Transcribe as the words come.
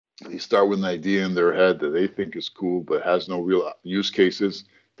They start with an idea in their head that they think is cool, but has no real use cases,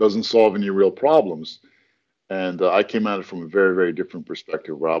 doesn't solve any real problems. And I came at it from a very, very different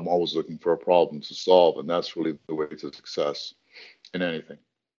perspective where I'm always looking for a problem to solve. And that's really the way to success in anything.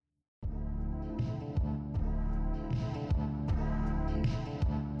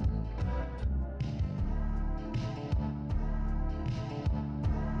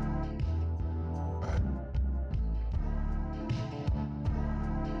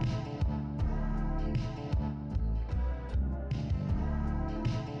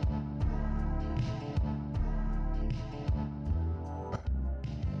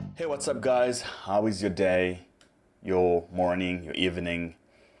 Hey, what's up, guys? How is your day, your morning, your evening,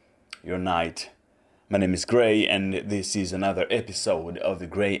 your night? My name is Gray, and this is another episode of the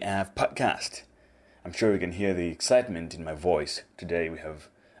Gray AF podcast. I'm sure you can hear the excitement in my voice. Today we have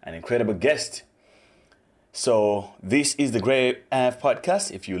an incredible guest. So, this is the Gray AF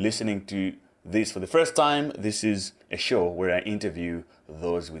podcast. If you're listening to this for the first time, this is a show where I interview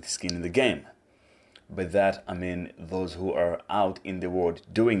those with skin in the game. By that, I mean those who are out in the world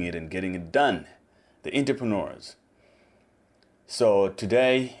doing it and getting it done, the entrepreneurs. So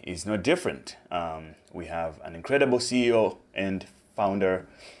today is no different. We have an incredible CEO and founder.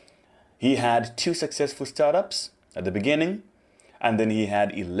 He had 2 successful startups at the beginning, and then he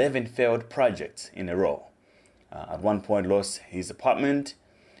had 11 failed projects in a row. At one point lost his apartment,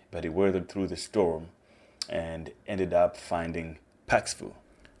 but he weathered through the storm and ended up finding Paxful.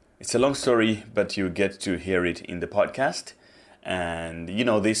 It's a long story, but you get to hear it in the podcast. And,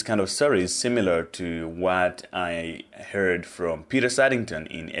 this kind of story is similar to what I heard from Peter Saddington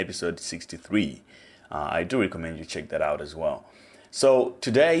in episode 63. I do recommend you check that out as well. So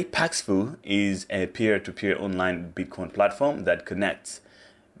today, Paxful is a peer-to-peer online Bitcoin platform that connects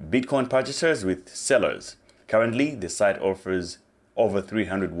Bitcoin purchasers with sellers. Currently, the site offers over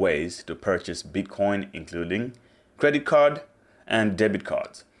 300 ways to purchase Bitcoin, including credit card and debit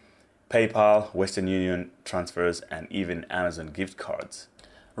cards, PayPal, Western Union transfers, and even Amazon gift cards.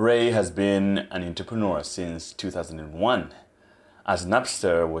 Ray has been an entrepreneur since 2001. As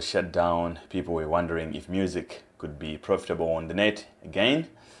Napster was shut down, people were wondering if music could be profitable on the net again.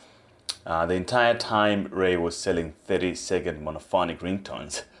 The entire time, Ray was selling 30-second monophonic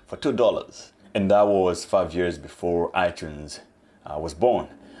ringtones for $2. And that was 5 years before iTunes was born.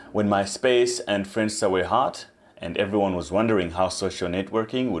 When MySpace and Friendster were hot, and everyone was wondering how social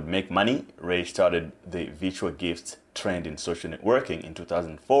networking would make money, Ray started the virtual gifts trend in social networking in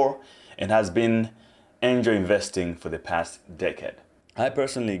 2004 and has been angel investing for the past decade. I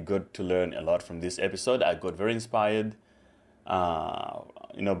personally got to learn a lot from this episode. I got very inspired, by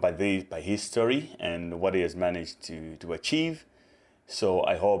his story and what he has managed to achieve. So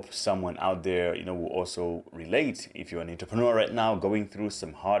I hope someone out there, will also relate. If you're an entrepreneur right now going through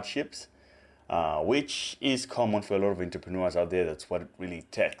some hardships, which is common for a lot of entrepreneurs out there. That's what it really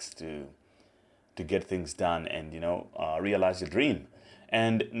takes to get things done and realize your dream.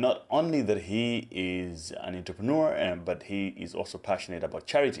 And not only that he is an entrepreneur, but he is also passionate about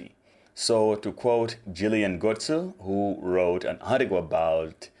charity. So to quote Jillian Gotsu, who wrote an article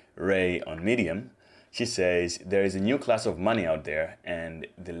about Ray on Medium, she says, "There is a new class of money out there, and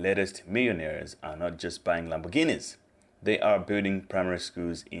the latest millionaires are not just buying Lamborghinis. They are building primary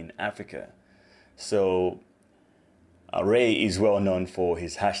schools in Africa." So Ray is well known for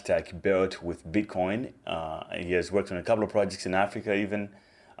his hashtag built with Bitcoin. He has worked on a couple of projects in Africa even,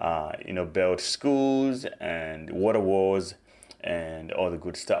 built schools and water wars and all the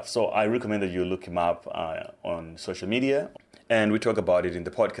good stuff. So I recommend that you look him up on social media. And we talk about it in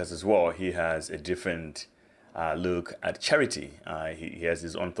the podcast as well. He has a different look at charity. He has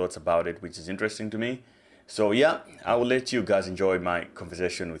his own thoughts about it, which is interesting to me. So yeah, I will let you guys enjoy my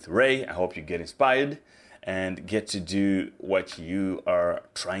conversation with Ray. I hope you get inspired and get to do what you are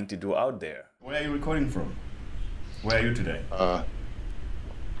trying to do out there. Where are you recording from? Where are you today? I'm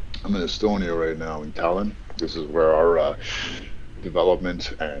in Estonia right now, in Tallinn. This is where our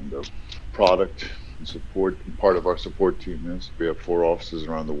development and product and support, part of our support team is. We have 4 offices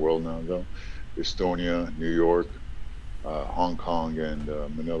around the world now, though. Estonia, New York, Hong Kong, and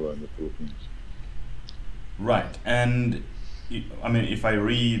Manila in the Philippines. Right, and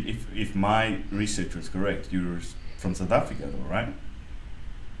if my research was correct, you're from South Africa, though, right?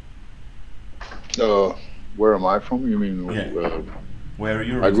 Where am I from? You mean? Yeah. Where are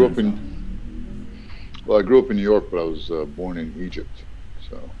you? I grew up I grew up in New York, but I was born in Egypt,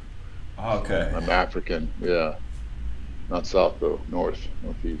 so. Okay. I'm African, yeah. Not south though,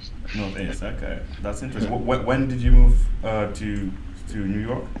 northeast. Northeast, okay, that's interesting. When did you move to New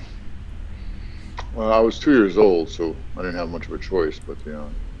York? Well, I was 2 years old, so I didn't have much of a choice. But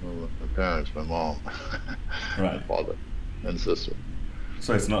Well, my parents, my mom, my Right. father, and sister.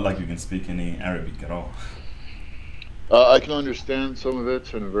 So it's not like you can speak any Arabic at all. I can understand some of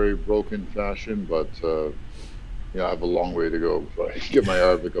it in a very broken fashion, but yeah, I have a long way to go before I get my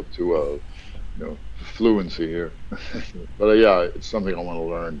Arabic up to fluency here. But yeah, it's something I want to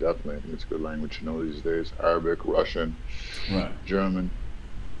learn definitely. I think it's a good language to know these days. Arabic, Russian, Right. German.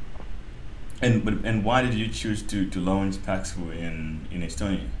 And why did you choose to launch Paxful in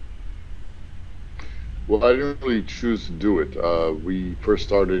Estonia? Well, I didn't really choose to do it. We first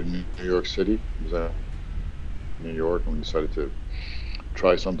started in New York City. It was New York, and we decided to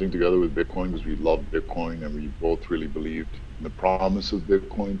try something together with Bitcoin because we loved Bitcoin and we both really believed in the promise of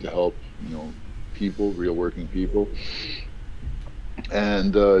Bitcoin to help, people, real working people.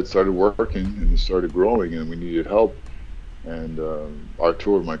 And it started working and it started growing, and we needed help. And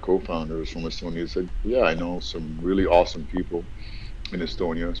Artur, my co-founder, is from Estonia, said, "Yeah, I know some really awesome people in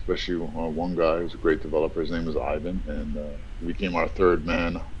Estonia, especially one guy who's a great developer. His name is Ivan, and he became our third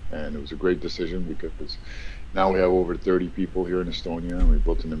man. And it was a great decision because now we have over 30 people here in Estonia, and we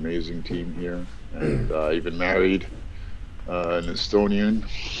built an amazing team here. And I even married an Estonian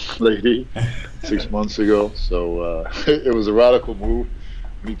lady 6 months ago. So it was a radical move.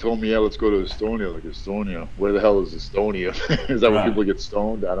 When he told me, "Yeah, let's go to Estonia," like, Estonia, where the hell is Estonia? Is that where Right. people get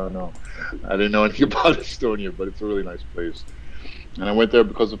stoned? I don't know. I didn't know anything about Estonia, but it's a really nice place. And I went there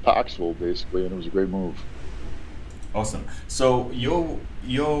because of Paxful, basically, and it was a great move. Awesome. So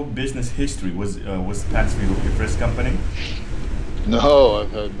your business history was Paxful your first company? No,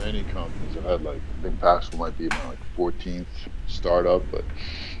 I've had many companies. I've had, like, I think Paxful might be my, like, 14th startup, but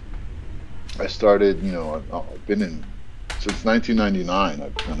I started, I've been in since 1999.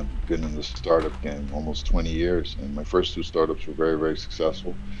 I've kind of been in the startup game almost 20 years, and my first two startups were very, very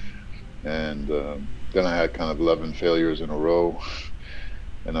successful. And then I had kind of 11 failures in a row,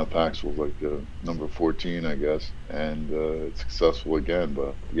 and now Paxful was like number 14, I guess, and it's successful again.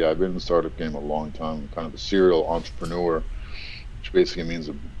 But yeah, I've been in the startup game a long time. I'm kind of a serial entrepreneur, which basically means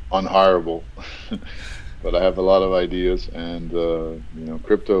unhireable. But I have a lot of ideas, and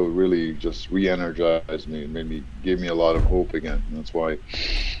crypto really just re-energized me and gave me a lot of hope again. And that's why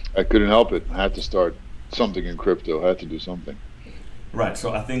I couldn't help it. I had to start something in crypto. I had to do something. Right.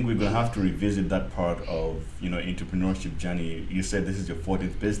 So I think we're gonna have to revisit that part of entrepreneurship journey. You said this is your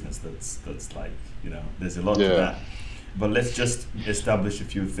 14th business. That's like there's a lot to Yeah. that. But let's just establish a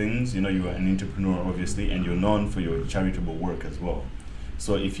few things. You are an entrepreneur, obviously, and you're known for your charitable work as well.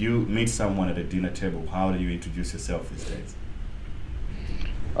 So if you meet someone at a dinner table, how do you introduce yourself these days?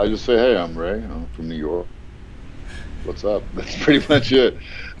 I just say, "Hey, I'm Ray. I'm from New York. What's up?" That's pretty much it.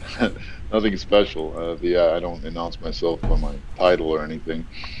 Nothing special. Yeah, I don't announce myself by my title or anything.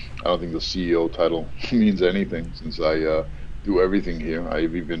 I don't think the CEO title means anything since I do everything here.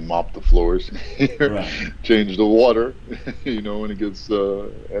 I've even mopped the floors here, Right. changed the water, when it gets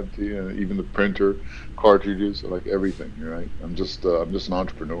empty, and even the printer cartridges, like everything. Right? I'm just an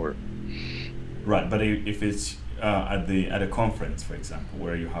entrepreneur. Right. But if it's at a conference, for example,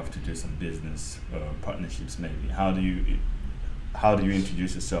 where you have to do some business partnerships, maybe how do you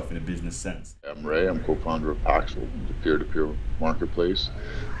introduce yourself in a business sense? I'm Ray. I'm co-founder of Paxful, the peer-to-peer marketplace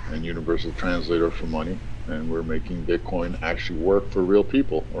and universal translator for money. And we're making Bitcoin actually work for real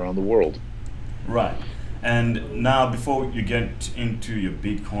people around the world. Right. And now, before you get into your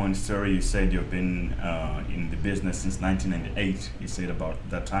Bitcoin story, you said you've been in the business since 1998. You said about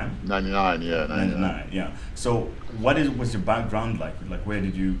that time? 99, yeah, 99. 99, yeah. So, was your background like? Like, where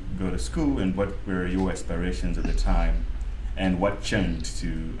did you go to school, and what were your aspirations at the time? And what changed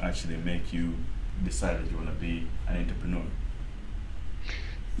to actually make you decide that you want to be an entrepreneur?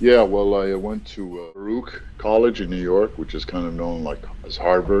 Yeah, well, I went to Baruch College in New York, which is kind of known like as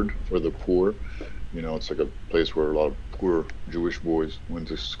Harvard for the poor. It's like a place where a lot of poor Jewish boys went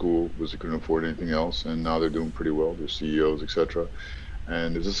to school because they couldn't afford anything else, and now they're doing pretty well. They're CEOs, etc.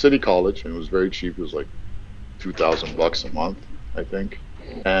 And it's a city college, and it was very cheap. It was like $2,000 a month, I think.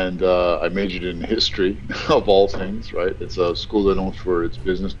 And I majored in history, of all things, right? It's a school that known for its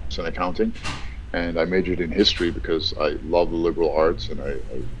business and accounting, and I majored in history because I love the liberal arts, and I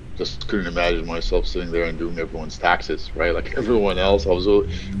just couldn't imagine myself sitting there and doing everyone's taxes, right? Like everyone else. It was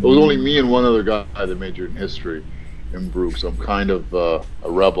only me and one other guy that majored in history in Brook, so I'm kind of a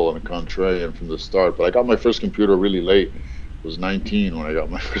rebel and a contrarian from the start. But I got my first computer really late. I was 19 when I got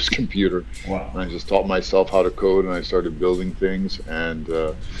my first computer, Wow. and I just taught myself how to code, and I started building things. And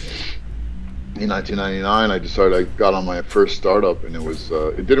in 1999, I got on my first startup, and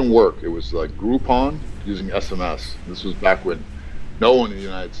it didn't work. It was like Groupon using SMS. This was back when No one in the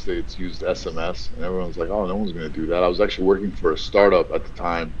United States used SMS, and everyone's like, "Oh, no one's going to do that." I was actually working for a startup at the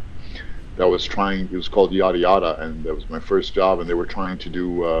time that was trying. It was called Yada Yada, and that was my first job. And they were trying to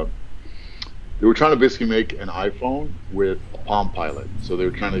do. They were trying to basically make an iPhone with a Palm Pilot. So they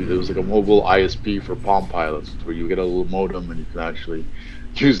were trying to. It was like a mobile ISP for Palm Pilots, where you get a little modem and you can actually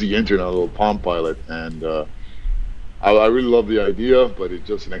use the internet, a little Palm Pilot, and I really love the idea, but it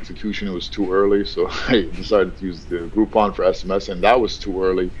just in execution it was too early, so I decided to use the Groupon for SMS, and that was too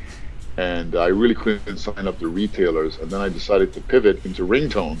early, and I really couldn't sign up the retailers, and then I decided to pivot into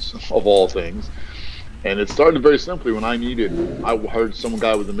ringtones of all things, and it started very simply when I needed. I heard some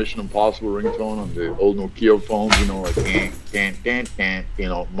guy with a Mission Impossible ringtone on the old Nokia phones, like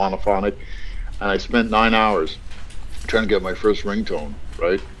monophonic, and I spent 9 hours trying to get my first ringtone,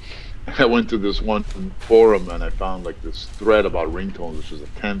 right? I went to this one forum and I found like this thread about ringtones, which was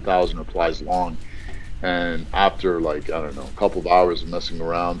like 10,000 replies long. And after like, I don't know, a couple of hours of messing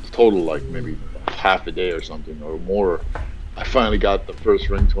around, total like maybe half a day or something or more, I finally got the first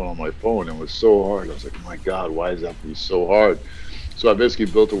ringtone on my phone. And it was so hard. I was like, oh my God, why does that have to be so hard? So I basically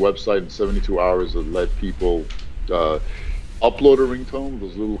built a website in 72 hours that let people upload a ringtone,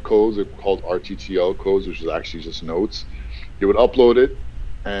 those little codes. They're called RTTL codes, which is actually just notes. They would upload it,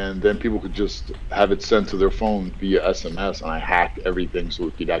 and then people could just have it sent to their phone via SMS, and I hacked everything so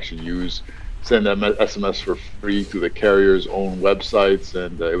we could actually send them SMS for free to the carrier's own websites,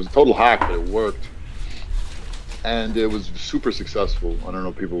 and it was a total hack, but it worked, and it was super successful. I don't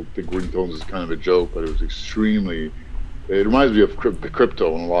know, people think ringtones is kind of a joke, but it was extremely. It reminds me of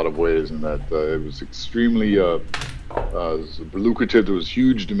crypto in a lot of ways, in that it was extremely lucrative. There was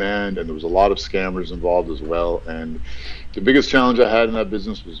huge demand, and there was a lot of scammers involved as well. And the biggest challenge I had in that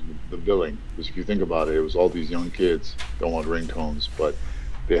business was the billing. Because if you think about it, it was all these young kids don't want ringtones, but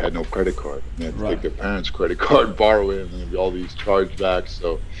they had no credit card. They had to take their parents' credit card, borrow it, and there'd be all these chargebacks.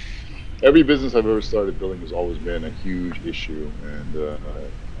 So every business I've ever started, billing has always been a huge issue. And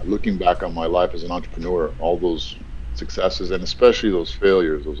looking back on my life as an entrepreneur, all those successes and especially those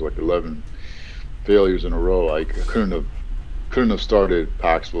failures, those like 11 failures in a row, I couldn't have started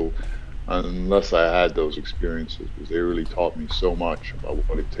Paxful unless I had those experiences, because they really taught me so much about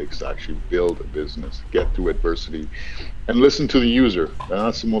what it takes to actually build a business, get through adversity, and listen to the user. And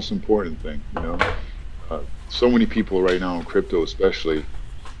that's the most important thing. So many people right now in crypto especially,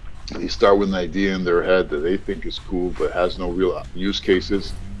 they start with an idea in their head that they think is cool but has no real use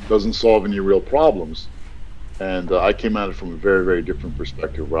cases, doesn't solve any real problems. And I came at it from a very, very different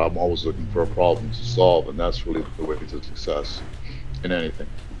perspective, where I'm always looking for a problem to solve, and that's really the way to success in anything.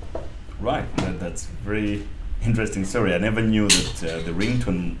 Right, that's very interesting story. I never knew that the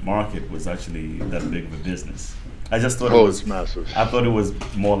ringtone market was actually that big of a business. I just thought it was it's massive. I thought it was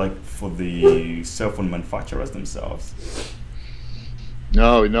more like for the cell phone manufacturers themselves.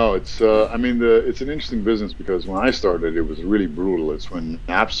 No, it's it's an interesting business, because when I started, it was really brutal. It's when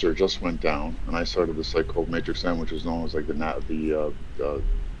Napster just went down, and I started this site called Matrix M, which is known as like the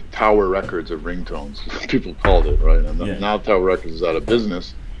Tower Records of ringtones. People called it, right? And now Tower Records is out of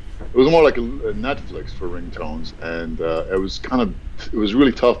business. It was more like a Netflix for ringtones, and it was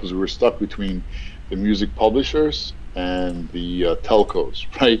really tough because we were stuck between the music publishers and the telcos,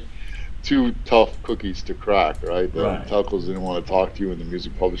 right? Two tough cookies to crack, right? The telcos didn't want to talk to you, and the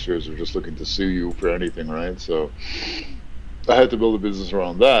music publishers were just looking to sue you for anything, right? So I had to build a business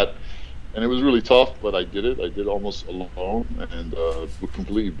around that, and it was really tough, but I did it. I did almost alone, and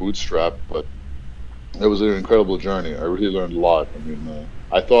completely bootstrapped, but it was an incredible journey. I really learned a lot. I mean,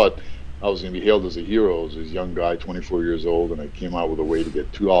 I thought I was going to be hailed as a hero as this young guy, 24 years old, and I came out with a way to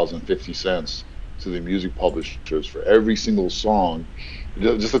get $2.50 to the music publishers for every single song,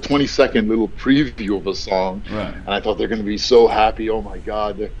 just a 20-second little preview of a song. Right. And I thought they're going to be so happy. Oh my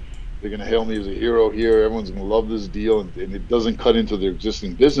God, they're going to hail me as a hero here. Everyone's going to love this deal, and it doesn't cut into their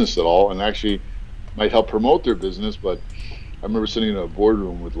existing business at all, and actually might help promote their business. But I remember sitting in a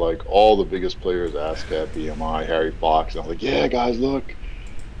boardroom with like all the biggest players, ASCAP, BMI, Harry Fox, and I was like, yeah, guys, look.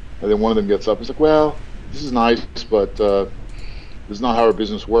 And then one of them gets up and is like, well, this is nice, but this is not how our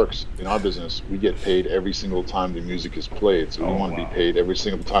business works. In our business, we get paid every single time the music is played. So we want to be paid every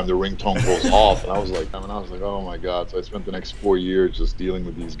single time the ringtone goes off. And I was like, oh my God. So I spent the next 4 years just dealing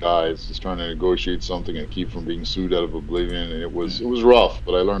with these guys, just trying to negotiate something and keep from being sued out of oblivion. And it was rough,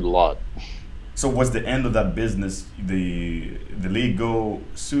 but I learned a lot. So was the end of that business the legal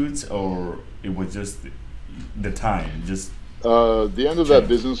suits, or it was just the time? The end of that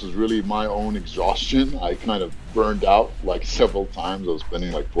business was really my own exhaustion. I kind of burned out like several times. I was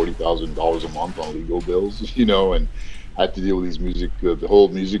spending like $40,000 a month on legal bills, and I had to deal with these the whole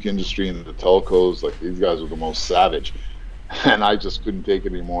music industry and the telcos. Like, these guys were the most savage. and I just couldn't take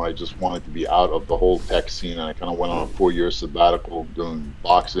it anymore. I just wanted to be out of the whole tech scene, and I kind of went on a 4 year sabbatical doing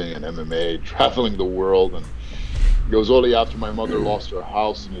boxing and MMA, traveling the world. And it was only after my mother lost her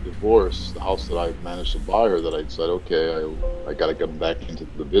house in a divorce, the house that I managed to buy her, that I said, okay, I got to get back into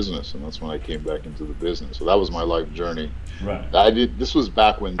the business. And that's when I came back into the business. So that was my life journey. Right. This was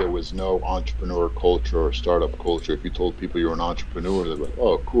back when there was no entrepreneur culture or startup culture. If you told people you were an entrepreneur, they're like,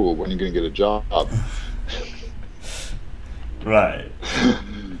 oh, cool, when are you going to get a job? Right.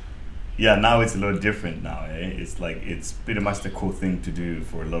 Yeah, now it's a little different now, eh? It's like it's pretty much the cool thing to do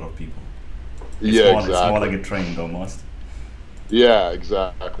for a lot of people. Yeah, It's more like exactly. a trend almost. Yeah,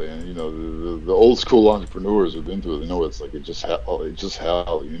 exactly. And the old school entrepreneurs who've been through it, they know it's like it's just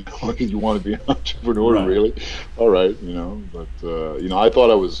hell, You want to be an entrepreneur, Right. really? All right, But I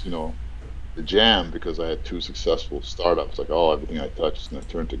thought I was, the jam because I had two successful startups. Like, oh, everything I touched is going to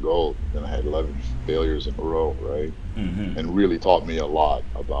turn to gold. Then I had 11 failures in a row, right? Hmm. And really taught me a lot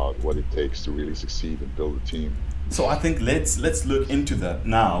about what it takes to really succeed and build a team. So I think let's look into that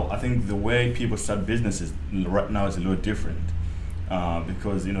now. I think the way people start businesses right now is a little different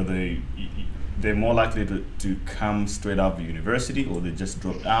because they're more likely to come straight out of university, or they just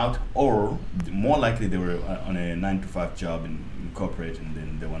dropped out, or more likely they were on a 9 to 5 job in corporate, and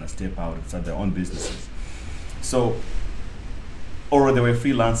then they want to step out and start their own businesses. So, or they were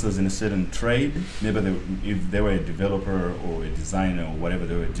freelancers in a certain trade. Maybe if they were a developer or a designer or whatever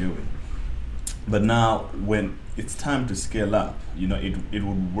they were doing. But now, when it's time to scale up, it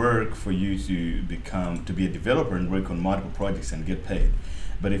would work for you to be a developer and work on multiple projects and get paid.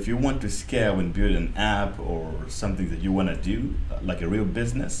 But if you want to scale and build an app or something that you want to do, like a real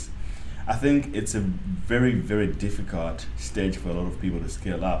business, I think it's a very, very difficult stage for a lot of people to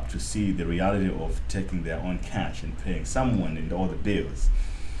scale up, to see the reality of taking their own cash and paying someone and all the bills.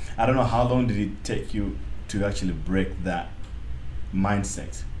 I don't know, how long did it take you to actually break that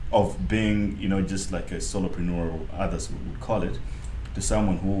mindset of being, just like a solopreneur, or others would call it, to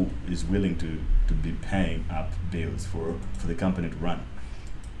someone who is willing to be paying up bills for the company to run?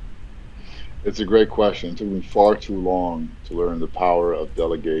 It's a great question. It took me far too long to learn the power of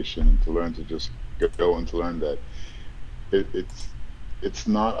delegation and to learn to just go and to learn that it, it's it's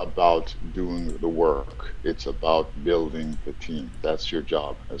not about doing the work. It's about building the team. That's your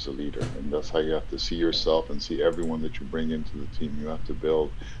job as a leader, and that's how you have to see yourself and see everyone that you bring into the team. You have to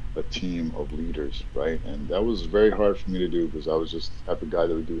build a team of leaders, right? And that was very hard for me to do because I was just the type of guy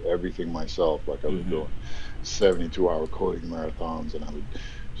that would do everything myself, like I was Hmm. doing 72-hour coding marathons, and I would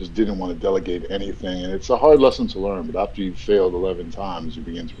just didn't want to delegate anything. And it's a hard lesson to learn, but after you've failed 11 times, you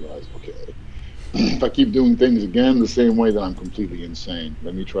begin to realize, okay, if I keep doing things again the same way, then I'm completely insane.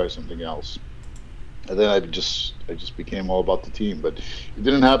 Let me try something else. And then I just became all about the team. But it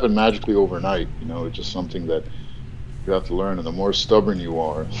didn't happen magically overnight. It's just something that you have to learn. And the more stubborn you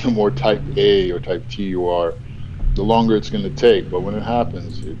are, the more type A or type T you are, the longer it's going to take. But when it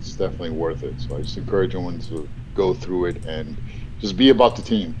happens, it's definitely worth it. So I just encourage everyone to go through it and just be about the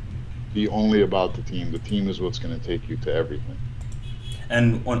team. Be only about the team. The team is what's going to take you to everything.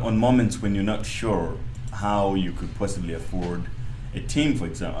 And on moments when you're not sure how you could possibly afford a team, for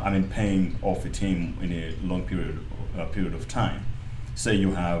example, I mean, paying off a team in a long period of time. Say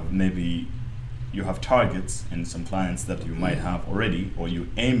you have targets and some clients that you might have already, or you're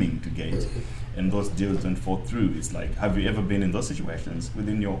aiming to get, and those deals don't fall through. It's like, have you ever been in those situations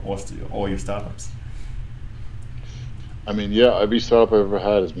within your all your startups? I mean, yeah, every startup I've ever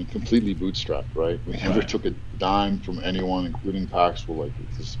had has been completely bootstrapped, right? We never Right. took a dime from anyone, including Paxful. Like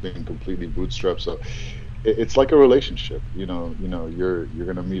it's just been completely bootstrapped. So it's like a relationship. You're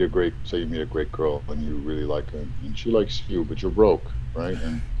gonna meet a great, say you meet a great girl and you really like her, and she likes you, but you're broke, right?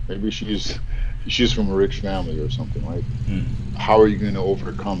 And maybe she's from a rich family or something, right? Mm. How are you going to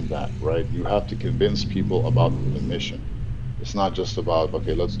overcome that, right? You have to convince people about the mission. It's not just about,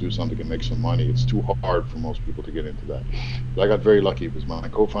 okay, let's do something and make some money. It's too hard for most people to get into that. But I got very lucky because my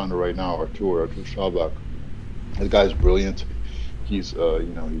co-founder right now, Artur Schalbach, the guy's brilliant. He's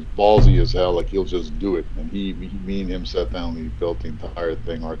ballsy as hell. Like he'll just do it. And me and him sat down. We built the entire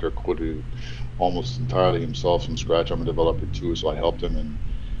thing. Arthur coded it almost entirely himself from scratch. I'm a developer too, so I helped him. And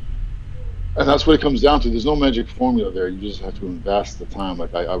that's what it comes down to. There's no magic formula there. You just have to invest the time.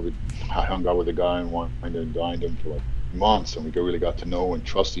 Like I hung out with a guy and wined and dined him for like months, and we really got to know and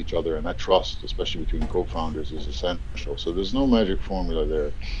trust each other. And that trust, especially between co-founders, is essential. So there's no magic formula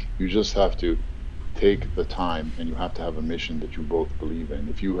there. You just have to take the time, and you have to have a mission that you both believe in.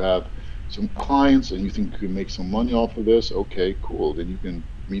 If you have some clients and you think you can make some money off of this, okay, cool. Then you can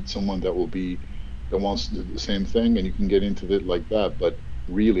meet someone that wants to do the same thing, and you can get into it like that. But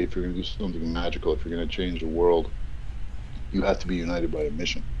really, if you're going to do something magical, if you're going to change the world, You have to be united by a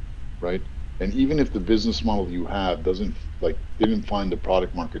mission, right? And even if the business model you have doesn't like didn't find the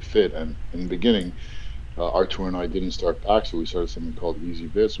product market fit, and in the beginning, Artur and I didn't start Paxful. We started something called Easy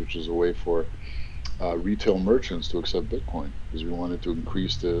Bits, which is a way for retail merchants to accept Bitcoin because we wanted to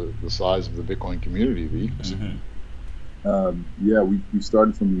increase the size of the Bitcoin community, the ecosystem. Mm-hmm. Yeah, we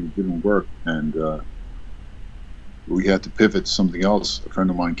started something that didn't work, and we had to pivot to something else. A friend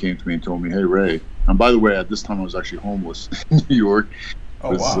of mine came to me and told me, "Hey, Ray," and by the way, at this time I was actually homeless in New York.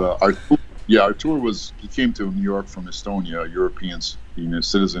 Oh, wow. Artur he came to New York from Estonia, a European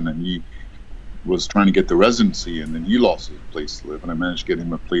citizen, and he was trying to get the residency, and then he lost his place to live, and I managed to get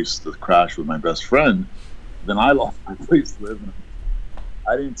him a place to crash with my best friend. Then I lost my place to live, and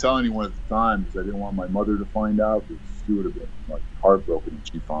I didn't tell anyone at the time because I didn't want my mother to find out, because she would have been like heartbroken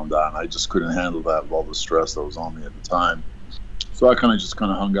if she found out, and I just couldn't handle that with all the stress that was on me at the time. So I kind of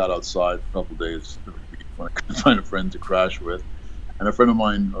hung out outside for a couple of days when I couldn't find a friend to crash with, and a friend of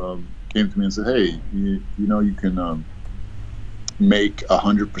mine came to me and said, "Hey, you know you can make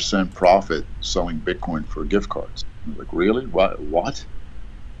 100% profit selling Bitcoin for gift cards." I was like, "Really? What?"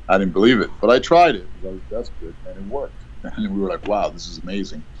 I didn't believe it, but I tried it because I was desperate, and it worked. And we were like, "Wow, this is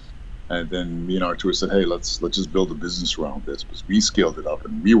amazing." And then me and Artur said, "Hey, let's just build a business around this," because we scaled it up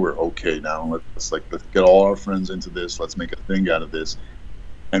and we were okay now. Let's get all our friends into this. Let's make a thing out of this.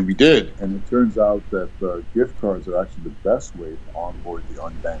 And we did. And it turns out that gift cards are actually the best way to onboard the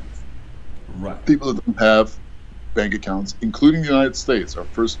unbanked. Right. People that don't have bank accounts, including the United States. Our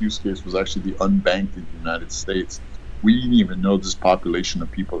first use case was actually the unbanked in the United States. We didn't even know this population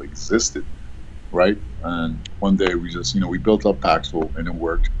of people existed, right? And one day we just, we built up Paxful and it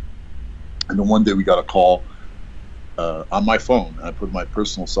worked. And then one day we got a call on my phone. And I put my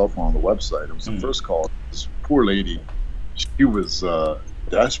personal cell phone on the website. It was the first call. This poor lady, she was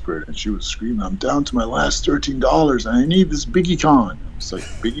desperate, and she was screaming, "I'm down to my last $13 and I need this Biggie Con." I was like,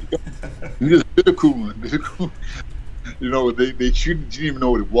 "Biggie Con?" "You need a Bitcoin." She didn't even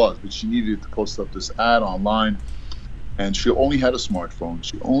know what it was, but she needed to post up this ad online. And she only had a smartphone.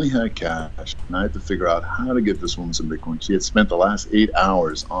 She only had cash. And I had to figure out how to get this woman some Bitcoin. She had spent the last 8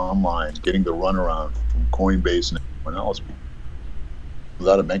 hours online getting the runaround from Coinbase and everyone else.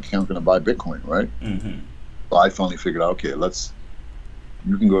 Without a bank account, going to buy Bitcoin, right? Mm-hmm. So I finally figured out, okay,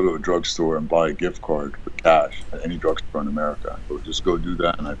 you can go to a drugstore and buy a gift card for cash at any drugstore in America. So just go do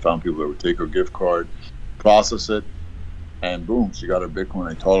that. And I found people that would take her gift card, process it, and boom, she got her Bitcoin.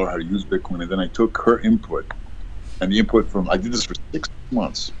 I taught her how to use Bitcoin. And then I took her input. And the input I did this for 6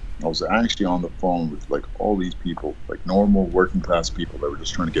 months. I was actually on the phone with like all these people, like normal working class people that were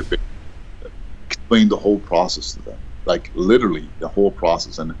just trying to get Bitcoin. Explained the whole process to them, like literally the whole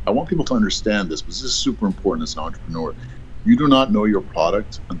process. And I want people to understand this, because this is super important as an entrepreneur. You do not know your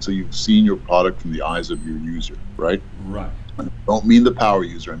product until you've seen your product from the eyes of your user, right? Right. I don't mean the power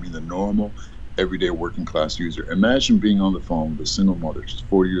user, I mean the normal, everyday working class user. Imagine being on the phone with a single mother. She's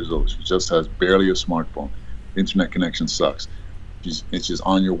 40 years old. She just has barely a smartphone. Internet connection sucks. It's just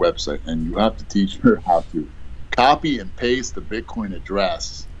on your website, and you have to teach her how to copy and paste the Bitcoin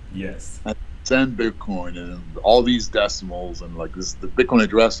address. Yes. And send Bitcoin and all these decimals, and like this, the Bitcoin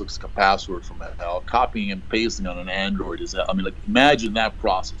address looks like a password from hell. Copying and pasting on an Android imagine that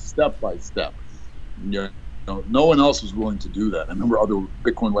process step by step. No one else was willing to do that. I remember other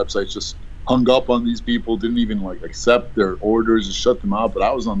Bitcoin websites just hung up on these people, didn't even accept their orders, and shut them out. But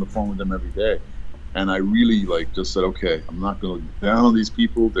I was on the phone with them every day. And I really just said, okay, I'm not going to look down on these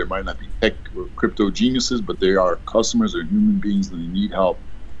people. They might not be tech or crypto geniuses, but they are customers, they're human beings, and they need help.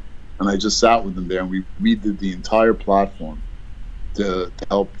 And I just sat with them there, and we redid the entire platform to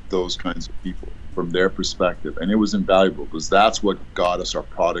help those kinds of people from their perspective. And it was invaluable, because that's what got us our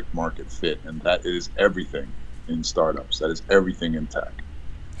product market fit. And that is everything in startups. That is everything in tech.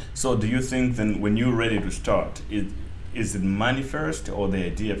 So do you think then, when you're ready to start, is it money first or the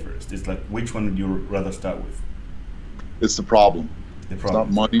idea first? It's like, which one would you rather start with? It's the problem. It's not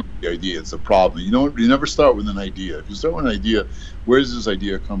money, the idea. It's the problem. You never start with an idea. If you start with an idea, where's this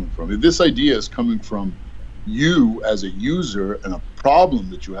idea coming from? If this idea is coming from you as a user and a problem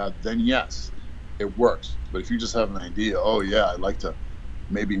that you have, then yes, it works. But if you just have an idea, oh yeah, I'd like to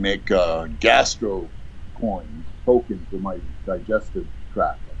maybe make a gastro coin token for my digestive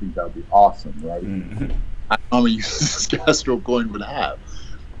tract. I think that would be awesome, right? Mm-hmm. I don't know how many uses gastro coin would have.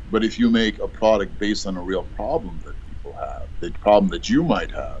 But if you make a product based on a real problem that people have, the problem that you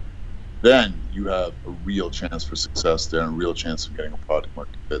might have, then you have a real chance for success there and a real chance of getting a product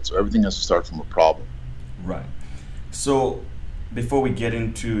market fit. So everything has to start from a problem. Right. So before we get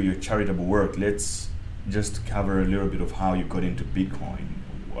into your charitable work, let's just cover a little bit of how you got into Bitcoin.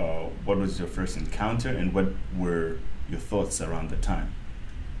 What was your first encounter, and what were your thoughts around the time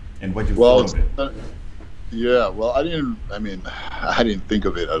and what you Well, thought of it. yeah, well, I mean, I didn't think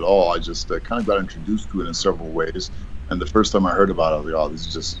of it at all. I just kind of got introduced to it in several ways. And the first time I heard about it, I was like, oh, this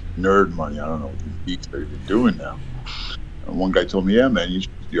is just nerd money. I don't know what these geeks are even doing now. And one guy told me, yeah, man,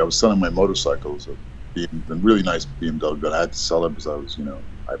 I was selling my motorcycles, a really nice BMW, but I had to sell it because I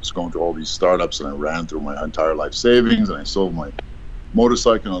was going through all these startups and I ran through my entire life savings and I sold my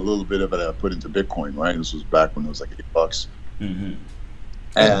motorcycle and a little bit of it I put into Bitcoin, right? This was back when it was like $8. Mm-hmm.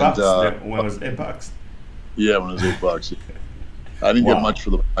 And When it was $8. yeah, when it was $8. I didn't get much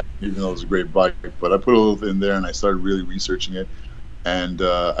for the bike, even though it was a great bike, but I put a little in there and I started really researching it. And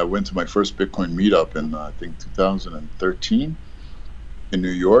I went to my first Bitcoin meetup in, I think, 2013 in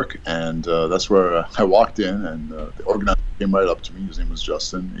New York. And that's where I walked in and the organizer came right up to me. His name was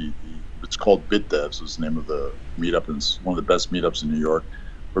Justin. It's called BitDevs, was the name of the meetup. And it's one of the best meetups in New York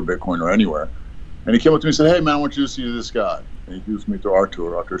for Bitcoin or anywhere. And he came up to me and said, hey, man, I want you to see this guy. And he introduced me to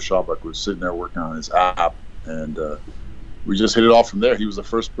Artur. Artur Shabak was sitting there working on his app. And we just hit it off from there. He was the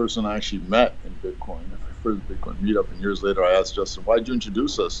first person I actually met in Bitcoin, my first Bitcoin meetup. And years later, I asked Justin, why'd you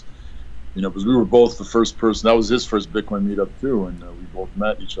introduce us? Because we were both the first person. That was his first Bitcoin meetup, too. And we both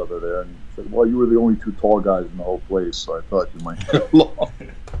met each other there. And he said, well, you were the only two tall guys in the whole place. So I thought you might get along.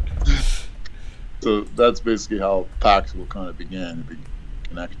 So that's basically how Paxful kind of began. It began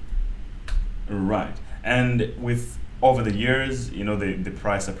connection. Right. And with over the years, the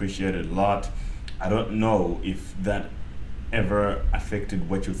price appreciated a lot. I don't know if that ever affected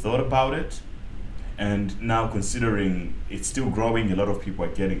what you thought about it. And now considering it's still growing, a lot of people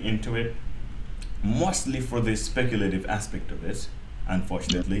are getting into it, mostly for the speculative aspect of it,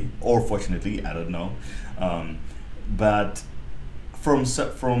 unfortunately, or fortunately, I don't know. But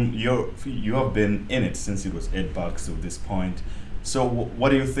you have been in it since it was $8 to this point. So what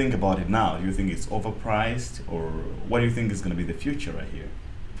do you think about it now? Do you think it's overpriced, or what do you think is going to be the future right here?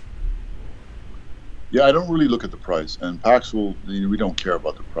 Yeah, I don't really look at the price. And Paxful, we don't care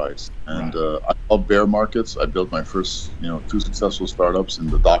about the price. And I love bear markets. I built my first, 2 successful startups in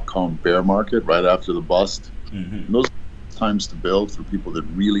the .com bear market right after the bust. Mm-hmm. And those are times to build for people that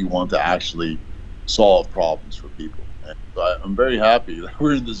really want to actually solve problems for people. And so I'm very happy that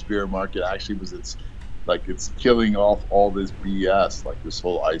we're in this bear market actually because it's killing off all this BS, like this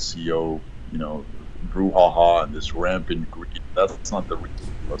whole ICO, brouhaha and this rampant greed. That's not the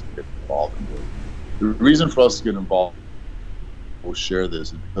reason for us to get involved in it. The reason for us to get involved, we'll share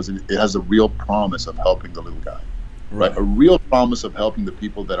this, is because it has a real promise of helping the little guy, right? A real promise of helping the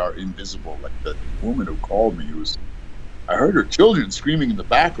people that are invisible. Like the woman who called me, I heard her children screaming in the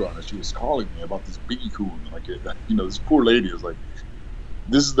background as she was calling me about this biggie coon. Like, this poor lady was like,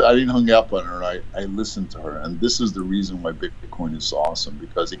 I didn't hang up on her. I listened to her, and this is the reason why Bitcoin is so awesome,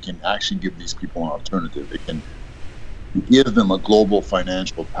 because it can actually give these people an alternative. It can give them a global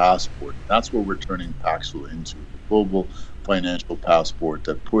financial passport. That's what we're turning Paxful into, a global financial passport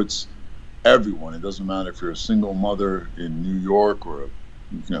that puts everyone, it doesn't matter if you're a single mother in New York or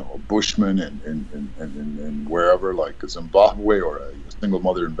a bushman in wherever, like Zimbabwe, or a single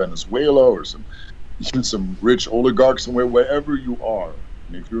mother in Venezuela, or even some rich oligarch somewhere, wherever you are.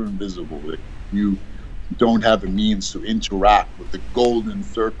 And if you're invisible, you don't have a means to interact with the golden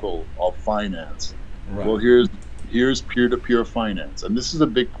circle of finance. Right. Well, here's peer-to-peer finance. And this is a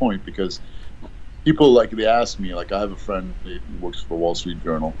big point, because people, they ask me, I have a friend who works for Wall Street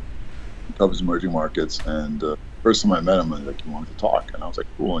Journal, covers emerging markets, and first time I met him, he wanted to talk. And I was like,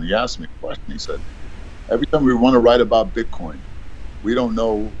 cool. And he asked me a question. He said, every time we want to write about Bitcoin, we don't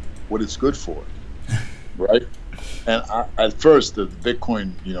know what it's good for, right? And at first, the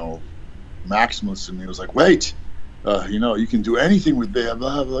Bitcoin, maximalist in me was like, wait, you can do anything with it.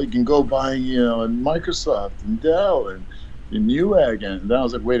 You can go buying, Microsoft and Dell and Newegg. And then I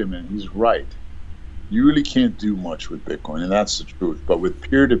was like, wait a minute, he's right. You really can't do much with Bitcoin, and that's the truth. But with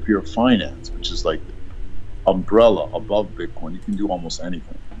peer-to-peer finance, which is like the umbrella above Bitcoin, you can do almost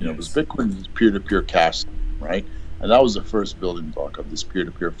anything. Because Bitcoin is peer-to-peer cash, right? And that was the first building block of this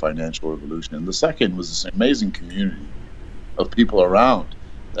peer-to-peer financial revolution. And the second was this amazing community of people around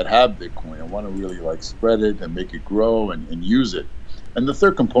that have Bitcoin and want to really spread it and make it grow and use it. And the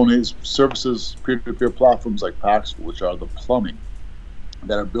third component is services, peer-to-peer platforms like Paxful, which are the plumbing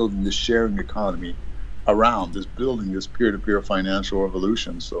that are building this sharing economy around this, building this peer-to-peer financial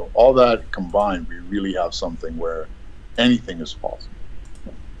revolution. So all that combined, we really have something where anything is possible.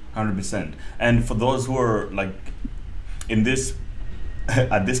 100%. And for those who are in this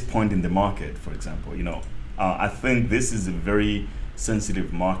at this point in the market, for example, I think this is a very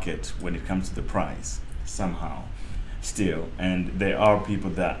sensitive market when it comes to the price somehow still, and there are people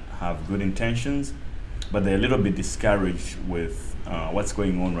that have good intentions, but they're a little bit discouraged with what's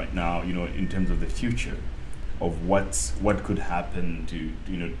going on right now, in terms of the future of what could happen to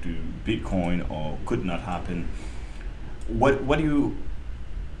Bitcoin or could not happen. What's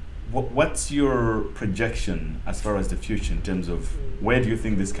your projection as far as the future in terms of where do you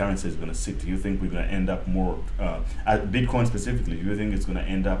think this currency is going to sit? Do you think we're going to end up more, Bitcoin specifically, do you think it's going to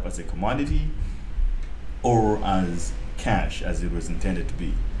end up as a commodity or as cash as it was intended to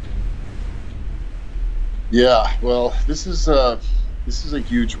be? Yeah, well, this is a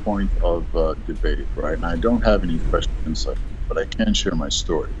huge point of debate, right? And I don't have any fresh insight, but I can share my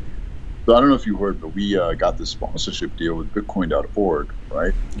story. So I don't know if you heard, but we got this sponsorship deal with Bitcoin.org,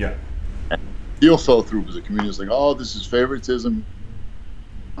 right? Yeah. And the deal fell through because the community was like, oh, this is favoritism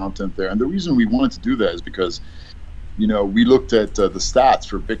content there. And the reason we wanted to do that is because, we looked at the stats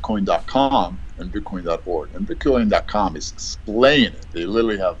for Bitcoin.com and Bitcoin.org. And Bitcoin.com is slaying it. They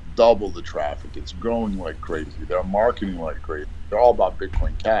literally have double the traffic. It's growing like crazy. They're marketing like crazy. They're all about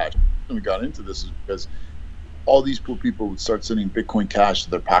Bitcoin Cash. And we got into this is because all these poor people would start sending Bitcoin Cash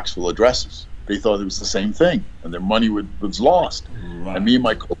to their Paxful addresses. They thought it was the same thing, and their money was lost. Right. And me and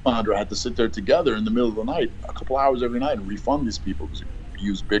my co-founder had to sit there together in the middle of the night, a couple hours every night, and refund these people because we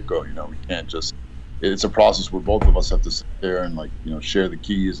use Bitcoin. We can't just. It's a process where both of us have to sit there and share the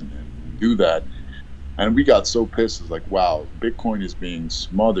keys and do that. And we got so pissed. It's like, wow, Bitcoin is being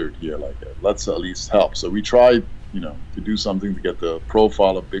smothered here. Let's at least help. So we tried, to do something to get the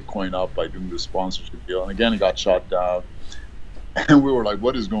profile of Bitcoin up by doing the sponsorship deal. And again, it got shot down. And we were like,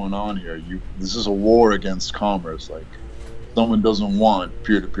 what is going on here? This is a war against commerce. Someone doesn't want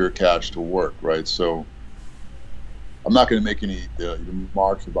peer-to-peer cash to work, right? So I'm not going to make any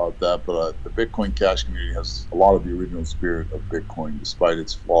remarks about that, but the Bitcoin Cash community has a lot of the original spirit of Bitcoin, despite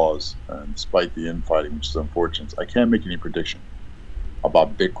its flaws and despite the infighting, which is unfortunate. I can't make any prediction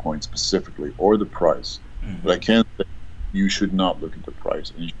about Bitcoin specifically or the price, but I can say you should not look at the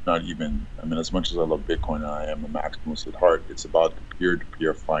price, and you should not even. As much as I love Bitcoin and I am a maximalist at heart, it's about the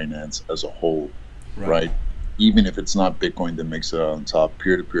peer-to-peer finance as a whole, right? Even if it's not Bitcoin that makes it on top,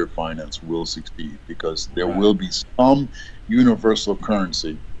 peer-to-peer finance will succeed because there will be some universal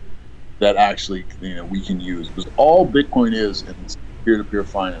currency that actually we can use. Because all Bitcoin is in peer-to-peer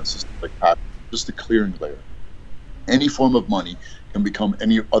finance is just a clearing layer. Any form of money can become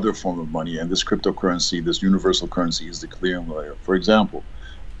any other form of money, and this cryptocurrency, this universal currency, is the clearing layer. For example,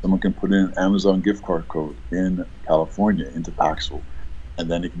 someone can put in an Amazon gift card code in California into Paxful, and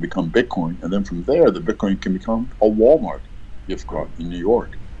then it can become Bitcoin, and then from there, the Bitcoin can become a Walmart gift card in New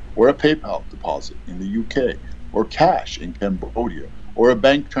York, or a PayPal deposit in the UK, or cash in Cambodia, or a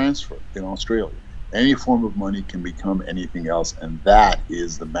bank transfer in Australia. Any form of money can become anything else, and that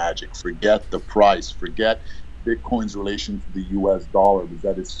is the magic. Forget the price. Forget Bitcoin's relation to the US dollar, because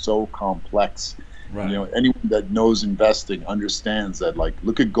that is so complex. Right. Anyone that knows investing understands that.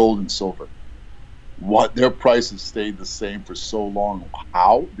 Look at gold and silver. What their prices stayed the same for so long.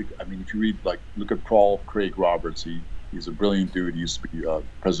 How? If you read, look at Paul Craig Roberts. He's a brilliant dude. He used to be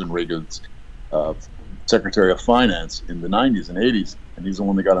President Reagan's Secretary of Finance in the 90s and 80s, and he's the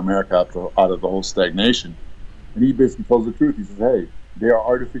one that got America out of the whole stagnation. And he basically tells the truth. He says, hey, they are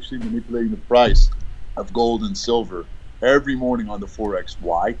artificially manipulating the price of gold and silver every morning on the Forex.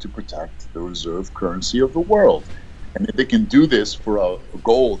 Why? To protect the reserve currency of the world. And if they can do this for a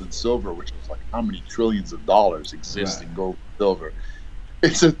gold and silver, which is how many trillions of dollars exist in gold and silver,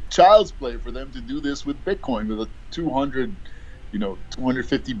 it's a child's play for them to do this with Bitcoin, with a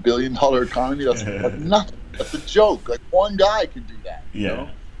 $250 billion economy. That's nothing. That's a joke. One guy can do that.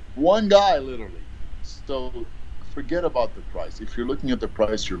 One guy, literally. So forget about the price. If you're looking at the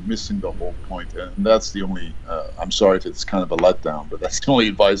price, you're missing the whole point. And that's the only, I'm sorry if it's kind of a letdown, but that's the only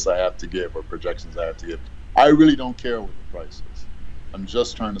advice I have to give, or projections I have to give. I really don't care what the price is. I'm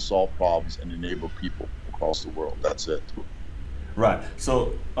just trying to solve problems and enable people across the world. That's it. Right.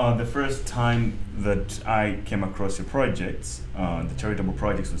 So the first time that I came across your projects, the charitable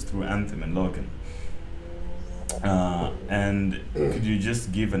projects, was through Anthem and Logan. And could you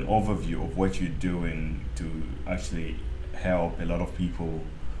just give an overview of what you're doing to actually help a lot of people,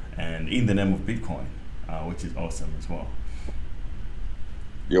 and in the name of Bitcoin, which is awesome as well?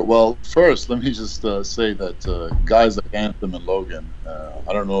 Yeah, well, first, let me just say that guys like Anthem and Logan,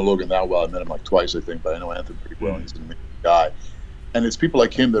 I don't know Logan that well. I met him twice, I think, but I know Anthem pretty well. He's an amazing guy. And it's people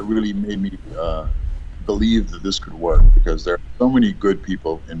like him that really made me believe that this could work, because there are so many good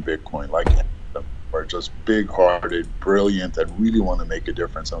people in Bitcoin, like Anthem, who are just big-hearted, brilliant, and really want to make a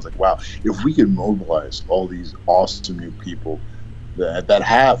difference. I was like, wow, if we can mobilize all these awesome new people that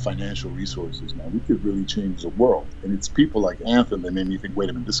have financial resources now, we could really change the world. And it's people like Anthem that made me think, wait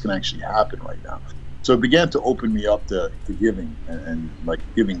a minute, this can actually happen right now. So it began to open me up to giving and like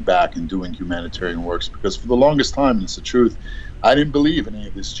giving back and doing humanitarian works, because for the longest time, and it's the truth, I didn't believe in any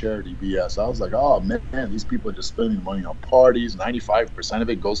of this charity BS. I was like, oh man, these people are just spending money on parties. 95%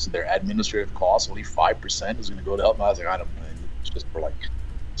 of it goes to their administrative costs. Only 5% is going to go to help. And I was like, I don't know, it's just for like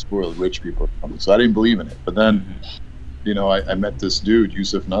spoiled rich people or something. So I didn't believe in it. But then, you know, I met this dude,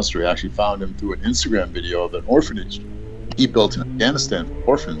 Youssef. I actually found him through an Instagram video of an orphanage he built in Afghanistan for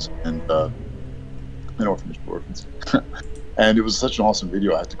orphans, and an orphanage for orphans. And it was such an awesome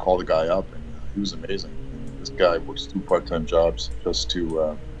video. I had to call the guy up, and he was amazing. This guy works 2 part-time jobs just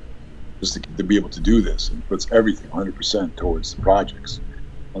to be able to do this, and puts everything 100% towards the projects.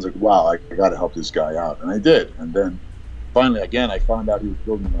 I was like, wow, I got to help this guy out, and I did. And then finally, again, I found out he was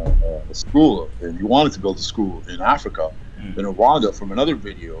building a school, and he wanted to build a school in Africa, in Rwanda, from another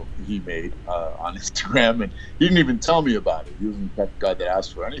video he made on Instagram, and he didn't even tell me about it. He wasn't the type of guy that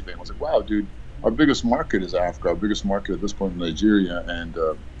asked for anything. I was like, wow, dude, our biggest market is Africa. Our biggest market at this point is Nigeria and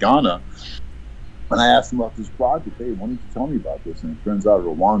Ghana. And I asked him about this project. Hey, why don't you tell me about this? And it turns out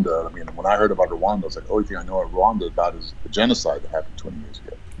Rwanda, I mean, when I heard about Rwanda, I was like, the only thing I know about Rwanda about is the genocide that happened 20 years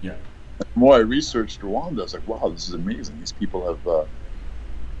ago. Yeah. And the more I researched Rwanda, I was like, wow, this is amazing. These people have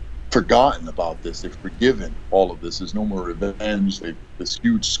forgotten about this. They've forgiven all of this. There's no more revenge. They've this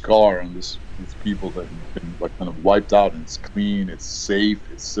huge scar on these people that have been like kind of wiped out, and it's clean, it's safe,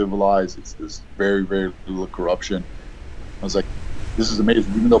 it's civilized, it's this very, very little corruption. I was like, this is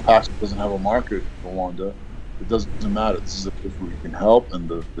amazing. Even though Paxful doesn't have a market in Rwanda, it doesn't matter. This is a place where you can help, and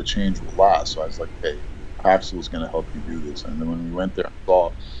the change will last. So I was like, hey, Paxful is going to help you do this. And then when we went there and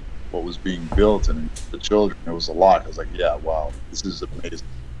saw what was being built and the children, it was a lot. I was like, yeah, wow, this is amazing.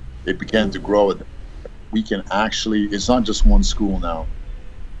 It began to grow. We can actually, it's not just one school now.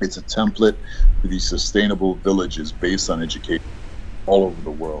 It's a template for these sustainable villages based on education all over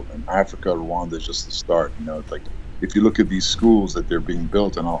the world. And Africa, Rwanda is just the start. You know, it's like, if you look at these schools that they're being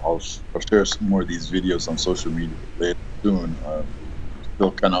built, and I'll share some more of these videos on social media later soon,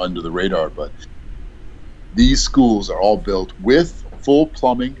 still kind of under the radar, but these schools are all built with full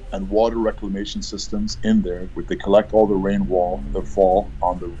plumbing and water reclamation systems in there, where they collect all the rainfall that fall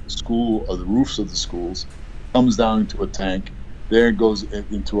on the school or the roofs of the schools, comes down into a tank, there it goes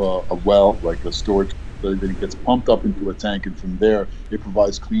into a well, like a storage, then it gets pumped up into a tank, and from there it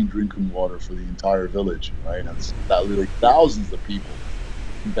provides clean drinking water for the entire village, right? And it's that literally thousands of people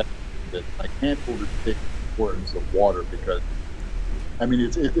that I can't overstate the importance of water, because I mean,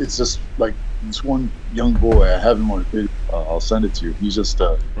 it's just like this one young boy. I have him on a video. I'll send it to you. He's just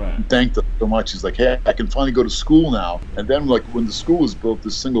he thanked us so much. He's like, hey, I can finally go to school now. And then, like, when the school was built,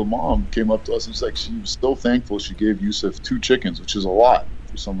 this single mom came up to us and she's like, she was so thankful. She gave Youssef 2 chickens, which is a lot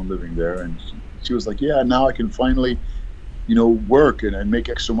for someone living there. And she was like, yeah, now I can finally, you know, work and make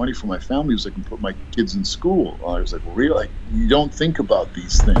extra money for my family so I can put my kids in school. I was like, well, really? Like, you don't think about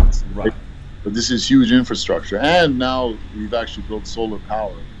these things, right? But this is huge infrastructure, and now we've actually built solar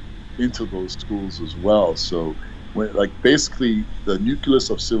power into those schools as well. So, like, basically, the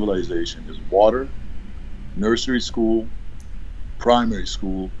nucleus of civilization is water, nursery school, primary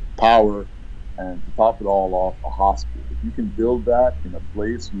school, power, and to top it all off, a hospital. If you can build that in a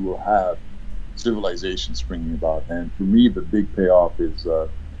place, you will have civilization springing about. And for me, the big payoff is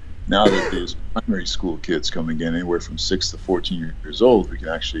now that there's primary school kids coming in, anywhere from 6 to 14 years old, we can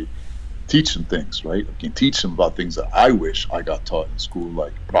actually teach them things, right? I can teach them about things that I wish I got taught in school,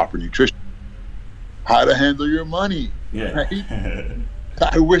 like proper nutrition, how to handle your money, right?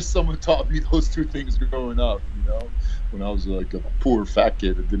 I wish someone taught me those 2 things growing up, you know, when I was like a poor fat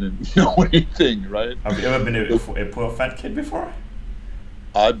kid that didn't know anything, right? Have you ever been a poor fat kid before?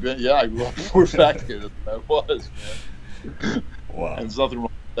 I grew up a poor fat kid, I was, man. Wow. And there's nothing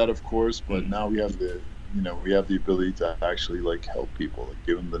wrong with that, of course, but now we have the ability to actually like help people, like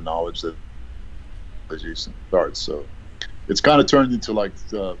give them the knowledge that Jason starts. So it's kind of turned into like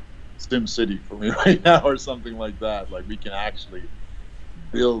Sim City for me right now, or something like that. Like, we can actually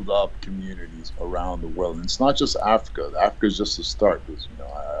build up communities around the world, and it's not just Africa. Africa is just the start. Because, you know,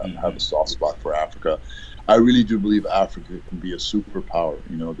 I have a soft spot for Africa. I really do believe Africa can be a superpower.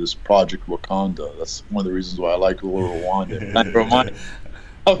 You know, this Project Wakanda. That's one of the reasons why I like little Rwanda.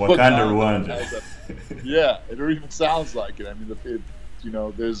 Wakanda, Rwanda. Yeah, it even sounds like it. I mean, you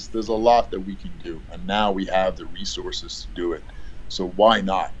know, there's a lot that we can do, and now we have the resources to do it. So why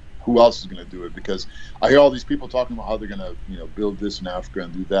not? Who else is going to do it? Because I hear all these people talking about how they're going to, you know, build this in Africa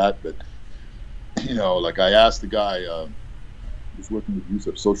and do that. But, you know, like, I asked the guy who's working with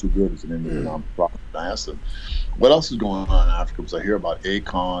Youssef, Social Good is the name of the nonprofit. I asked him, what else is going on in Africa? Because I hear about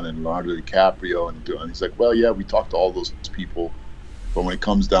Akon and Leonardo DiCaprio, and he's like, well, yeah, we talked to all those people but when it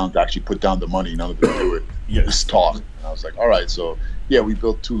comes down to actually put down the money, none of them do it. Yes. Just talk. And I was like, all right, so yeah, we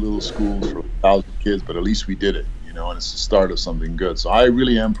built 2 little schools for 1,000 kids, but at least we did it, and it's the start of something good. So I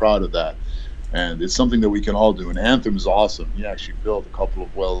really am proud of that. And it's something that we can all do. And Anthem is awesome. He actually built a couple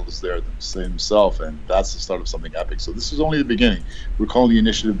of wells there himself, and that's the start of something epic. So this is only the beginning. We're calling the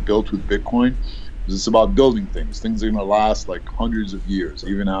initiative Built with Bitcoin, because it's about building things. Things are going to last like hundreds of years,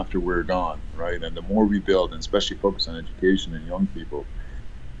 even after we're gone, right? And the more we build, and especially focus on education and young people,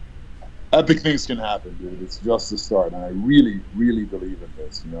 epic things can happen, dude. It's just the start. And I really, really believe in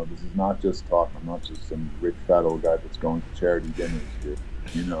this. This is not just talk. I'm not just some rich fat old guy that's going to charity dinners here.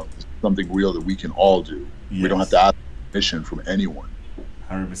 It's something real that we can all do. Yes. We don't have to ask permission from anyone.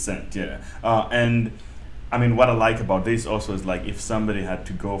 100%, yeah. And I mean, what I like about this also is like if somebody had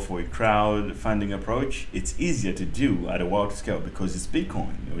to go for a crowdfunding approach, it's easier to do at a world scale because it's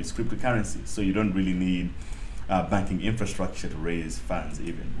Bitcoin, it's cryptocurrency. So you don't really need banking infrastructure to raise funds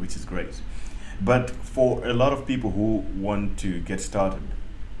even, which is great. But for a lot of people who want to get started,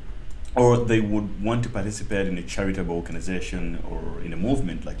 or they would want to participate in a charitable organization or in a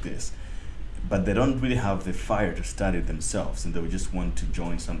movement like this, but they don't really have the fire to start it themselves, and they would just want to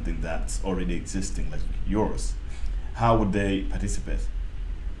join something that's already existing, like yours. How would they participate?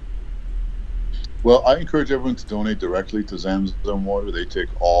 Well, I encourage everyone to donate directly to Zamzam Water. They take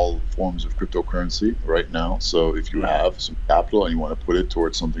all forms of cryptocurrency right now. So if you have some capital and you want to put it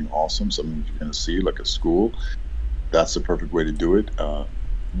towards something awesome, something you're going to see, like a school, that's the perfect way to do it.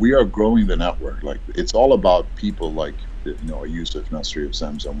 We are growing the network. Like, it's all about people like, a Youssef Nasri of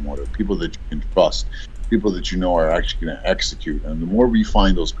Zamzam Water, people that you can trust, people that are actually going to execute. And the more we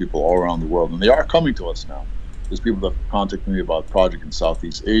find those people all around the world, and they are coming to us now. There's people that contact me about projects in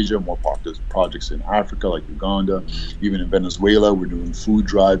Southeast Asia, more projects in Africa, like Uganda, even in Venezuela. We're doing food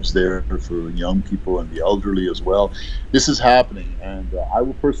drives there for young people and the elderly as well. This is happening, and I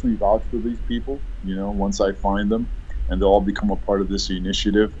will personally vouch for these people, once I find them. And they'll all become a part of this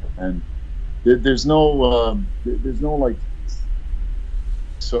initiative. And there's no like.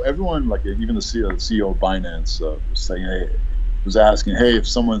 So everyone, like even the CEO of Binance, was asking, hey, if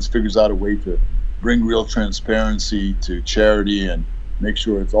someone figures out a way to bring real transparency to charity and make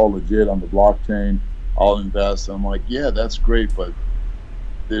sure it's all legit on the blockchain, I'll invest. I'm like, yeah, that's great, but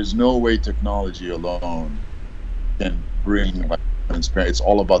there's no way technology alone can bring like transparency. It's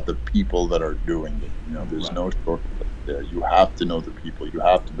all about the people that are doing it. There's no shortcut there. You have to know the people. You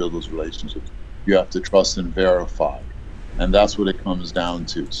have to build those relationships. You have to trust and verify, and that's what it comes down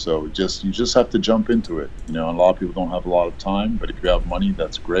to. So you just have to jump into it. A lot of people don't have a lot of time, but if you have money,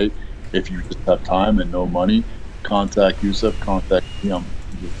 that's great. If you just have time and no money, contact Youssef, contact me.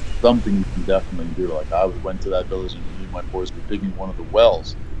 Something you can definitely do. Like I went to that village and me and my boys were digging one of the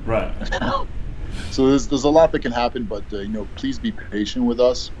wells. Right. So there's a lot that can happen, but please be patient with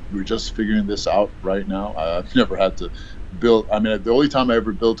us. We're just figuring this out right now. I've never had to build. I mean, the only time I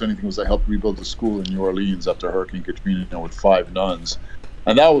ever built anything was I helped rebuild a school in New Orleans after Hurricane Katrina, with 5 nuns,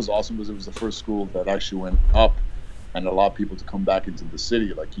 and that was awesome because it was the first school that actually went up and allowed people to come back into the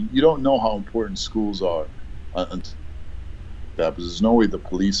city. Like you don't know how important schools are until that, because there's no way the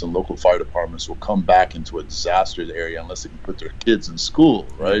police and local fire departments will come back into a disaster area unless they can put their kids in school,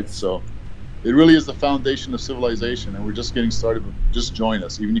 right? So it really is the foundation of civilization, and we're just getting started. Just join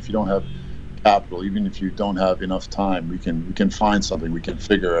us, even if you don't have capital, even if you don't have enough time. We can find something. We can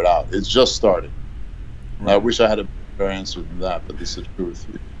figure it out. It's just starting. Right. I wish I had a better answer than that, but this is the truth.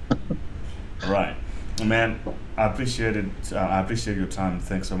 Right, man. I appreciate it. I appreciate your time.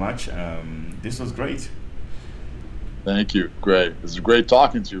 Thanks so much. This was great. Thank you. Great. It was great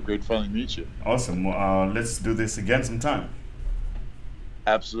talking to you. Great finally meet you. Awesome. Let's do this again sometime.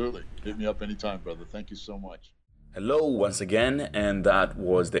 Absolutely. Hit me up anytime, brother. Thank you so much. Hello once again, and that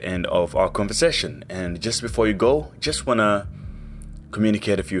was the end of our conversation. And just before you go, just want to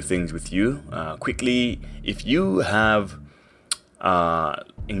communicate a few things with you quickly. If you have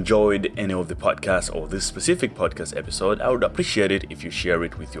enjoyed any of the podcasts or this specific podcast episode, I would appreciate it if you share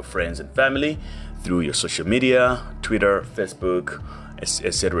it with your friends and family through your social media, Twitter, Facebook,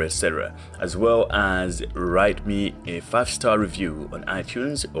 etc., as well as write me a 5-star review on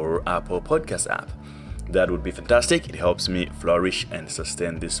iTunes or Apple Podcast app. That would be fantastic. It helps me flourish and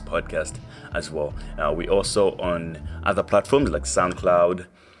sustain this podcast as well. We also on other platforms like SoundCloud,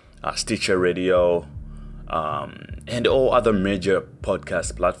 Stitcher Radio, and all other major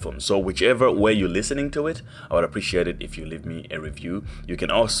podcast platforms. So whichever way you're listening to it, I would appreciate it if you leave me a review. You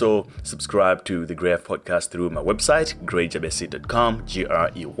can also subscribe to the Grey Podcast through my website, greyjabesi.com,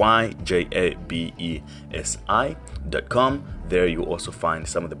 greyjabesi.com. There you also find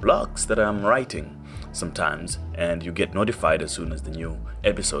some of the blogs that I'm writing sometimes, and you get notified as soon as the new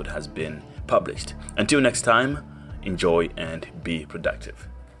episode has been published. Until next time, enjoy and be productive.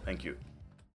 Thank you.